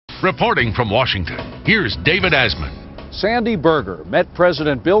Reporting from Washington, here's David Asman. Sandy Berger met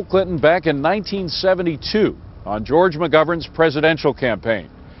President Bill Clinton back in 1972 on George McGovern's presidential campaign.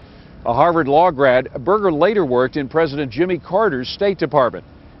 A Harvard law grad, Berger later worked in President Jimmy Carter's State Department.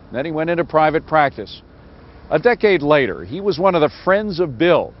 Then he went into private practice. A decade later, he was one of the friends of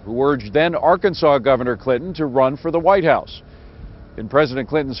Bill, who urged then Arkansas Governor Clinton to run for the White House. In President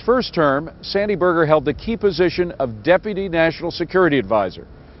Clinton's first term, Sandy Berger held the key position of Deputy National Security Advisor.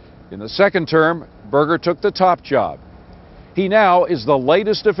 In the second term, Berger took the top job. He now is the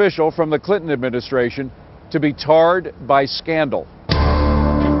latest official from the Clinton administration to be tarred by scandal.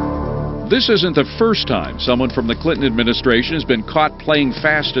 This isn't the first time someone from the Clinton administration has been caught playing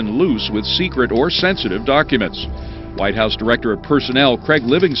fast and loose with secret or sensitive documents. White House Director of Personnel Craig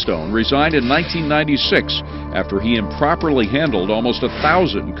Livingstone resigned in 1996 after he improperly handled almost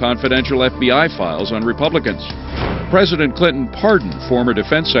 1,000 confidential FBI files on Republicans. President Clinton pardoned former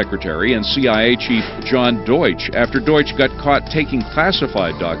Defense Secretary and CIA Chief John Deutsch after Deutsch got caught taking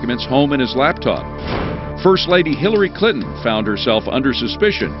classified documents home in his laptop. First Lady Hillary Clinton found herself under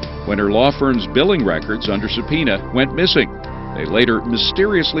suspicion when her law firm's billing records under subpoena went missing. They later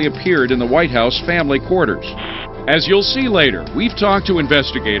mysteriously appeared in the White House family quarters. As you'll see later, we've talked to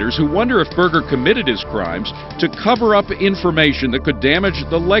investigators who wonder if Berger committed his crimes to cover up information that could damage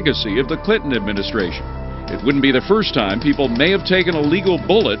the legacy of the Clinton administration. It wouldn't be the first time people may have taken a legal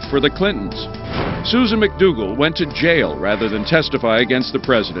bullet for the Clintons. Susan McDougal went to jail rather than testify against the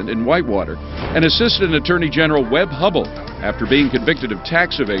president in Whitewater, and Assistant Attorney General Webb Hubbell, after being convicted of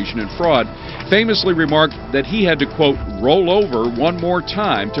tax evasion and fraud, famously remarked that he had to, quote, roll over one more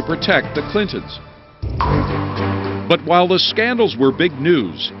time to protect the Clintons. But while the scandals were big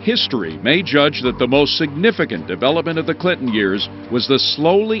news, history may judge that the most significant development of the Clinton years was the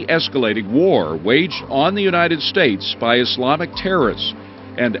slowly escalating war waged on the United States by Islamic terrorists.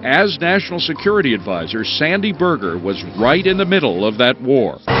 And as National Security Advisor, Sandy Berger was right in the middle of that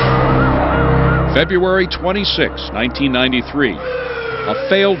war. February 26, 1993. A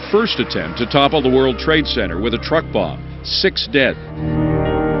failed first attempt to topple the World Trade Center with a truck bomb. 6 dead.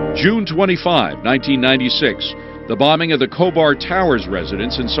 June 25, 1996. The bombing of the Khobar Towers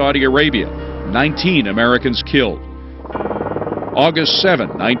residence in Saudi Arabia. 19 Americans killed. August 7,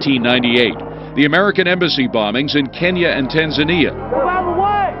 1998. The American embassy bombings in Kenya and Tanzania.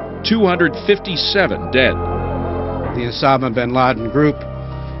 257 dead. The Osama bin Laden group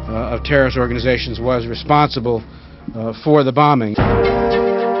of terrorist organizations was responsible for the bombing.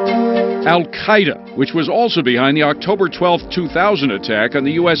 Al-Qaeda, which was also behind the October 12, 2000 attack on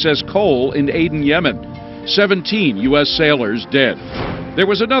the USS Cole in Aden, Yemen. 17 U.S. sailors dead. There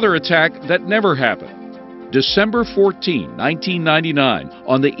was another attack that never happened. December 14, 1999,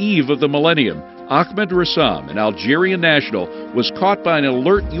 on the eve of the millennium, Ahmed Rassam, an Algerian national, was caught by an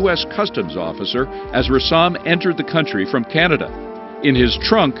alert U.S. Customs officer as Rassam entered the country from Canada. In his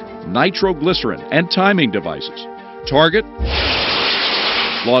trunk, nitroglycerin and timing devices. Target?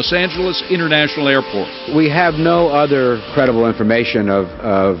 Los Angeles International Airport. We have no other credible information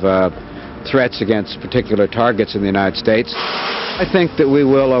of threats against particular targets in the United States. I think that we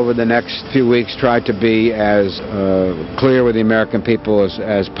will, over the next few weeks, try to be as clear with the American people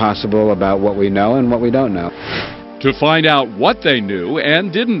as possible about what we know and what we don't know. To find out what they knew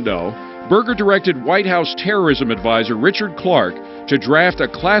and didn't know, Berger directed White House terrorism advisor Richard Clark to draft a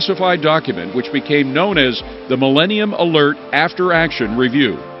classified document which became known as the Millennium Alert After Action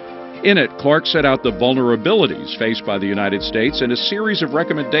Review. In it, Clark set out the vulnerabilities faced by the United States and a series of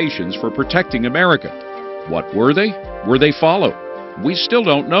recommendations for protecting America. What were they? Were they followed? We still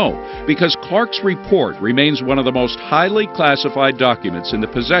don't know, because Clark's report remains one of the most highly classified documents in the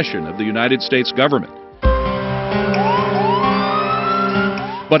possession of the United States government.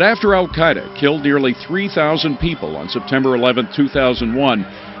 But after Al-Qaeda killed nearly 3,000 people on September 11, 2001,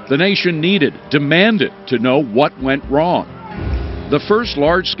 the nation demanded to know what went wrong. The first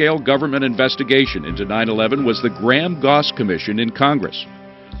large-scale government investigation into 9/11 was the Graham-Goss Commission in Congress.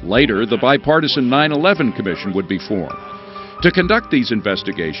 Later, the bipartisan 9/11 Commission would be formed. To conduct these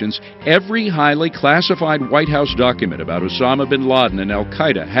investigations, every highly classified White House document about Osama bin Laden and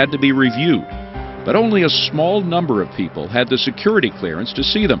Al-Qaeda had to be reviewed, but only a small number of people had the security clearance to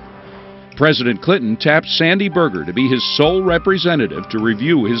see them. President Clinton tapped Sandy Berger to be his sole representative to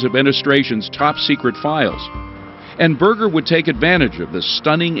review his administration's top-secret files. And Berger would take advantage of the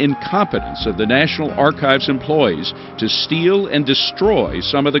stunning incompetence of the National Archives employees to steal and destroy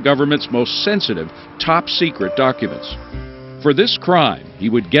some of the government's most sensitive, top-secret documents. For this crime, he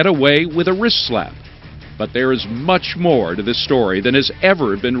would get away with a wrist slap. But there is much more to this story than has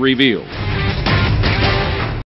ever been revealed.